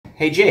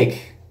Hey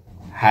Jake,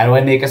 how do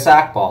I make a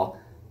sock ball?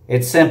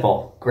 It's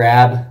simple.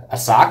 Grab a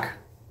sock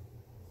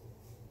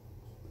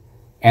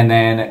and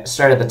then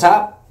start at the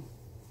top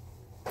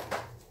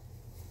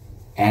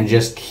and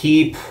just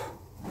keep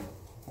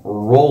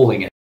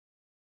rolling it.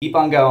 Keep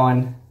on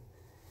going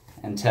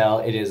until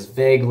it is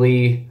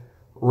vaguely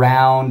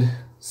round,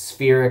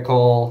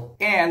 spherical,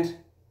 and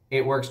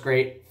it works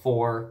great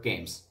for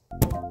games.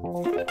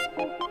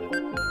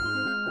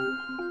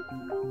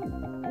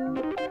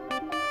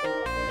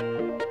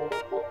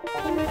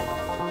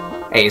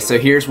 Hey, so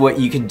here's what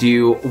you could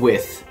do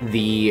with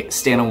the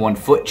stand on 1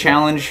 foot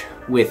challenge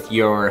with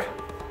your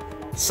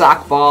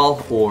sock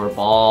ball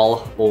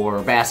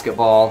or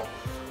basketball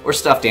or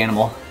stuffed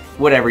animal,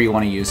 whatever you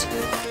want to use.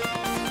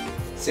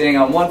 Sitting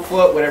on 1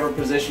 foot, whatever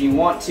position you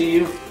want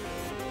to.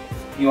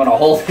 You want to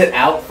hold it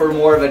out for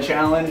more of a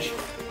challenge.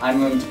 I'm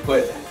going to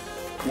put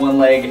one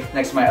leg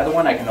next to my other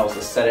one. I can also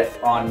set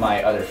it on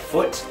my other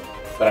foot,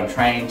 but I'm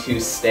trying to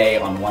stay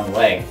on one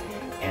leg.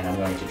 And I'm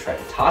going to try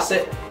to toss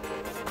it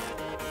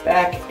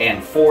back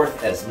and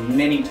forth as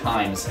many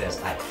times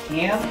as I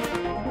can.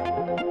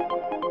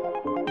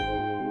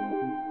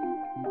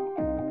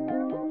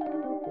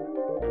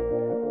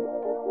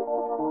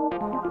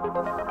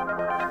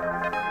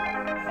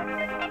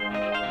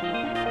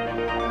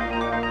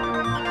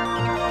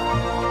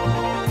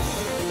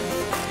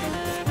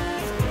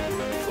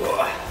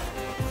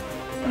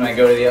 When I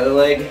go to the other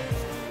leg,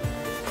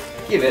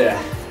 give it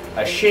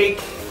a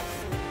shake,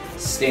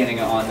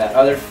 standing on that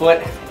other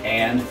foot,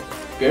 and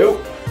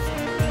go.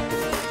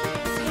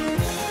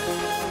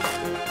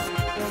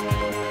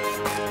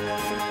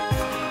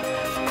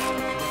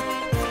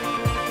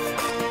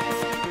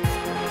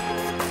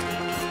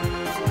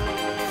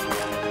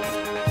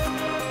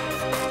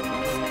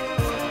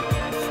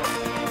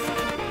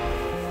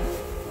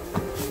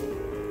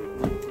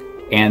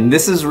 And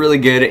this is really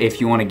good if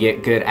you want to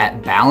get good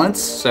at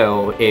balance.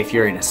 So if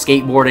you're into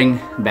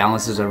skateboarding,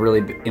 balance is a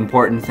really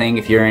important thing.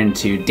 If you're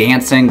into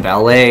dancing,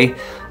 ballet,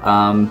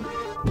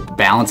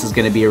 balance is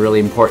going to be a really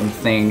important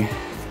thing.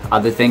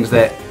 Other things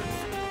that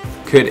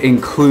could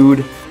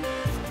include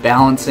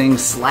balancing,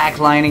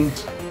 slacklining,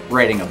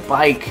 riding a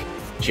bike,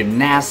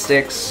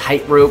 gymnastics,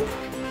 tightrope,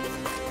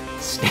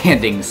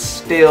 standing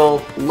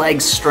still,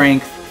 leg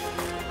strength,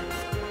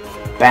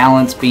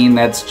 balance beam,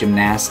 that's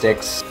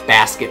gymnastics,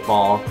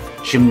 basketball,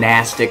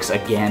 gymnastics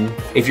again.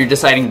 If you're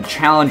deciding to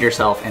challenge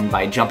yourself and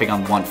by jumping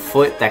on 1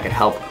 foot, that could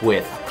help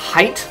with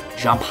height,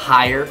 jump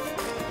higher,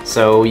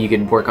 so you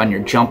can work on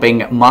your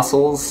jumping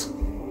muscles.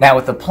 Now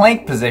with the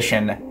plank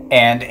position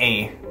and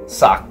a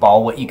sock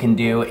ball, what you can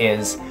do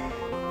is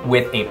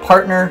with a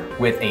partner,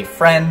 with a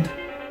friend,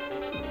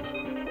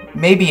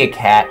 maybe a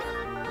cat,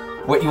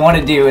 what you want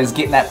to do is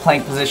get in that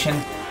plank position.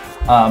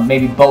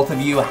 Maybe both of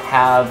you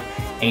have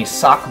a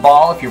sock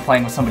ball. If you're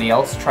playing with somebody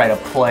else, try to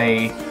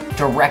play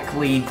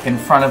directly in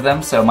front of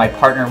them. So my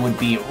partner would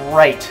be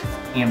right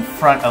in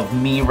front of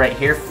me right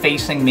here,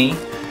 facing me.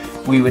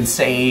 We would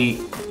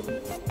say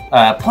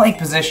plank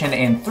position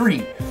in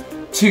 3,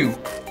 2,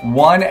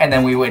 1, and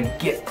then we would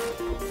get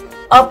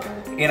up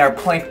in our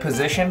plank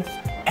position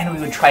and we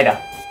would try to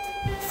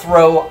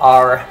throw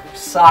our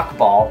sock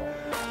ball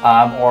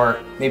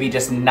or maybe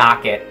just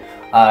knock it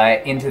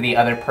into the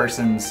other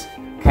person's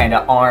kind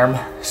of arm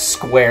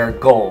square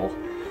goal.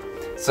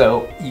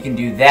 So you can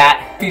do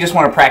that. If you just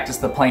want to practice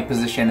the plank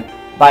position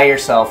by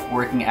yourself,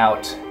 working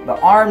out the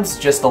arms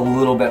just a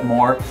little bit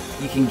more,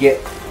 you can get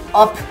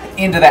up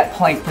into that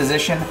plank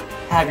position,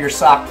 have your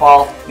sock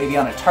ball maybe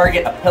on a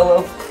target, a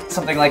pillow,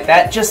 something like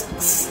that, just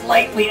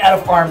slightly out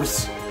of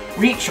arm's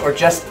reach or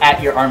just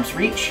at your arm's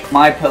reach.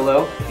 My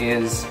pillow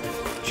is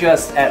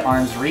just at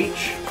arm's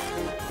reach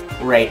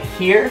right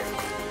here.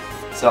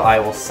 So I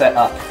will set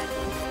up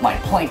my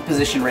plank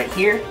position right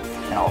here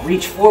and I'll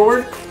reach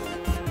forward,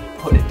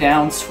 put it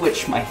down,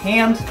 switch my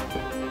hand,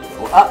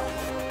 go up,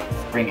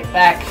 bring it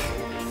back,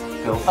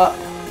 go up,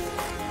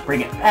 bring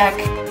it back.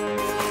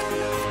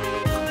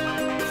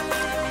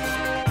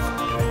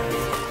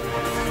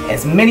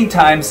 As many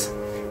times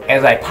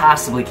as I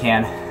possibly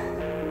can.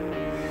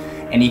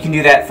 And you can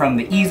do that from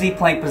the easy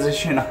plank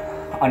position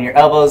on your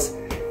elbows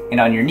and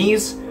on your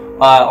knees,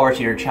 or if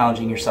you're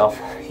challenging yourself,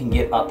 you can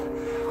get up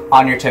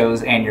on your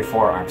toes and your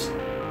forearms.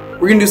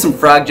 We're gonna do some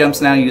frog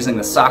jumps now using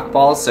the sock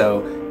ball,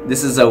 so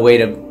this is a way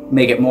to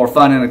make it more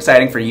fun and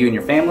exciting for you and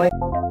your family.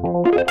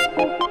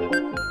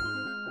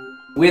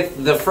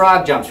 With the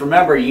frog jumps,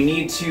 remember you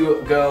need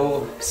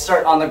to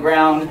start on the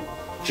ground,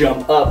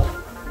 jump up,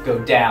 go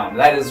down.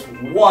 That is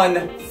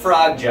 1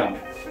 frog jump.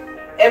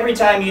 Every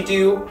time you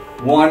do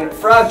 1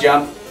 frog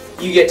jump,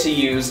 you get to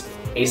use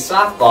a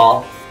sock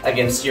ball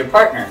against your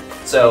partner.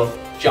 So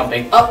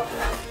jumping up,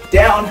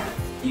 down,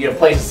 you get to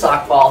place a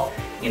sock ball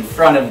in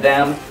front of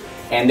them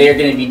and they're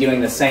going to be doing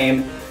the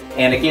same.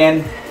 And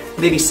again,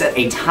 maybe set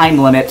a time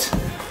limit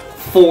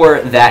for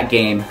that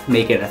game.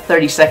 Make it a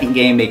 30-second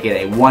game, make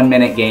it a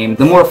 1-minute game.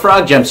 The more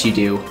frog jumps you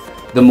do,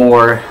 the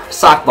more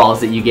sock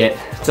balls that you get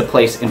to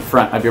place in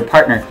front of your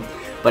partner.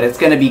 But it's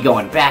going to be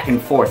going back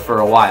and forth for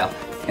a while.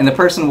 And the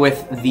person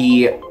with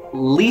the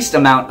least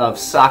amount of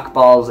sock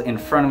balls in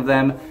front of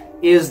them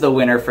is the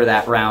winner for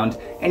that round,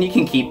 and you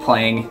can keep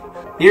playing.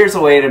 Here's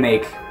a way to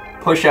make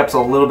push-ups a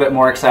little bit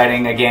more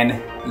exciting,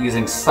 again,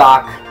 using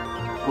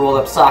rolled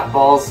up sock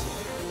balls,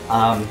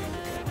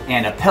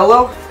 and a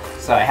pillow.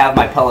 So I have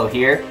my pillow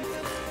here.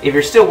 If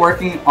you're still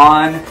working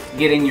on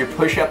getting your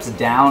push-ups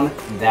down,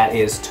 that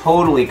is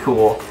totally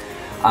cool.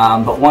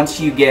 But once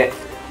you get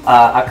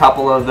a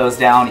couple of those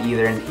down,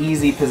 either in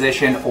easy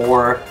position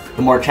or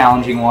the more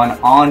challenging one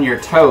on your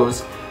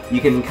toes, you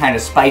can kind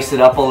of spice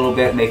it up a little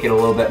bit, make it a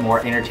little bit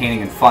more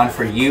entertaining and fun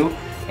for you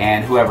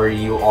and whoever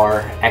you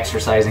are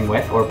exercising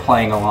with or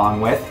playing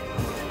along with.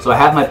 So I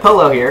have my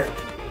pillow here,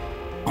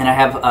 and I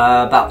have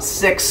about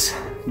 6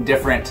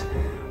 different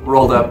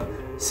rolled up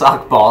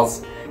sock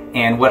balls.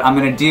 And what I'm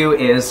gonna do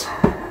is,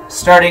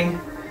 starting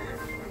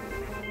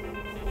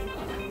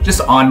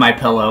just on my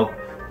pillow,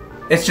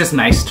 it's just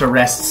nice to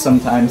rest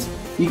sometimes.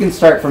 You can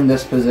start from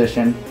this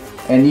position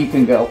and you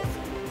can go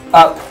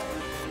up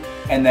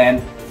and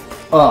then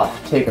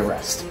take a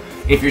rest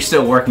if you're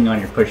still working on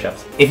your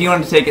push-ups. If you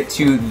want to take it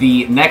to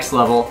the next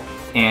level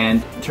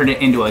and turn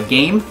it into a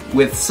game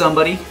with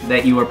somebody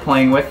that you are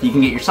playing with, you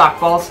can get your sock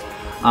balls.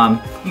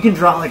 You can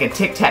draw like a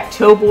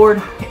tic-tac-toe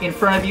board in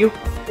front of you,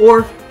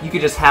 or you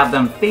could just have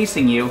them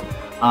facing you,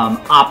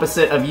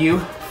 opposite of you,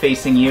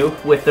 facing you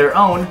with their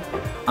own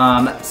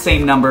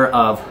same number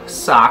of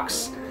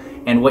socks.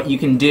 And what you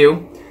can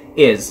do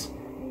is,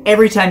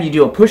 every time you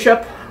do a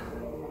push-up,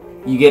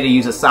 you get to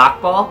use a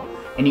sock ball,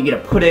 and you get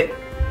to put it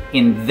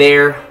in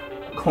their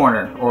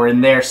corner or in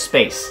their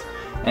space.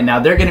 And now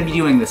they're gonna be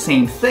doing the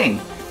same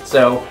thing.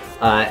 So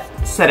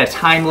set a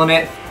time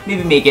limit,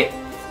 maybe make it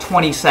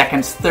 20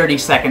 seconds, 30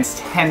 seconds,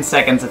 10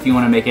 seconds if you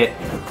wanna make it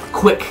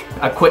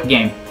a quick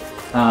game.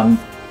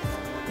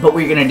 But what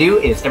you're gonna do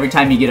is, every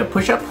time you get a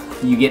push-up,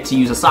 you get to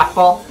use a sock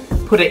ball,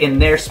 put it in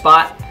their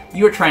spot.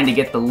 You're trying to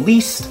get the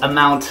least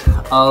amount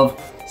of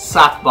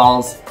sock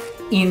balls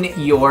in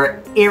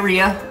your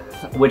area,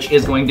 which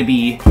is going to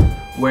be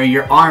where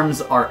your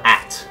arms are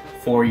at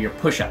for your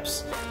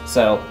push-ups.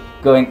 So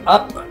going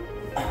up,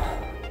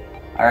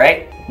 all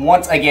right,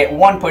 once I get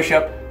one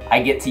push-up,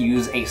 I get to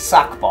use a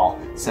sock ball.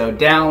 So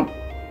down,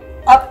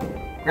 up,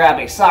 grab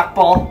a sock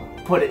ball,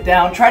 put it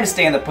down, try to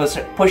stay in the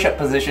push-up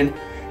position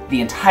the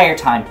entire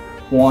time.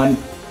 1,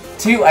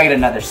 2, I get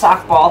another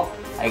sock ball,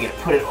 I get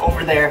to put it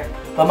over there,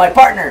 but my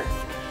partner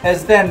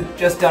has then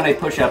just done a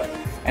push-up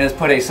and has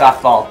put a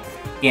sock ball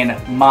in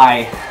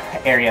my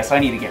area, so I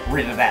need to get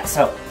rid of that.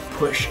 So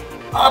push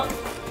up,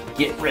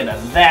 get rid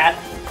of that,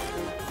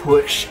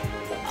 push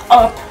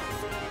up,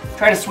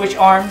 try to switch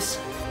arms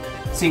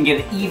so you can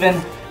get an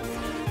even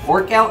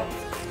workout,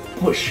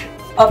 push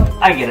up,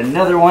 I get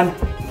another one,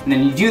 and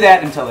then you do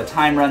that until the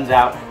time runs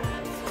out.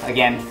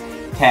 Again,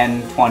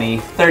 10, 20,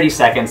 30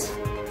 seconds.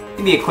 It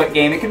can be a quick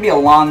game, it can be a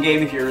long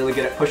game if you're really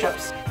good at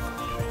push-ups.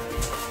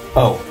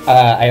 Oh,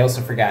 I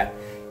also forgot.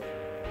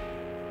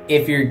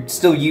 If you're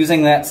still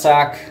using that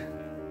sock,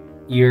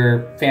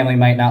 your family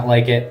might not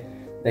like it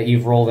that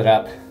you've rolled it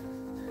up.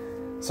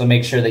 So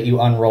make sure that you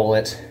unroll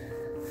it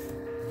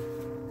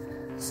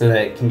so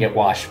that it can get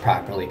washed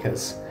properly,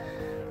 because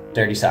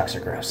dirty socks are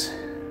gross.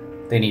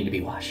 They need to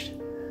be washed.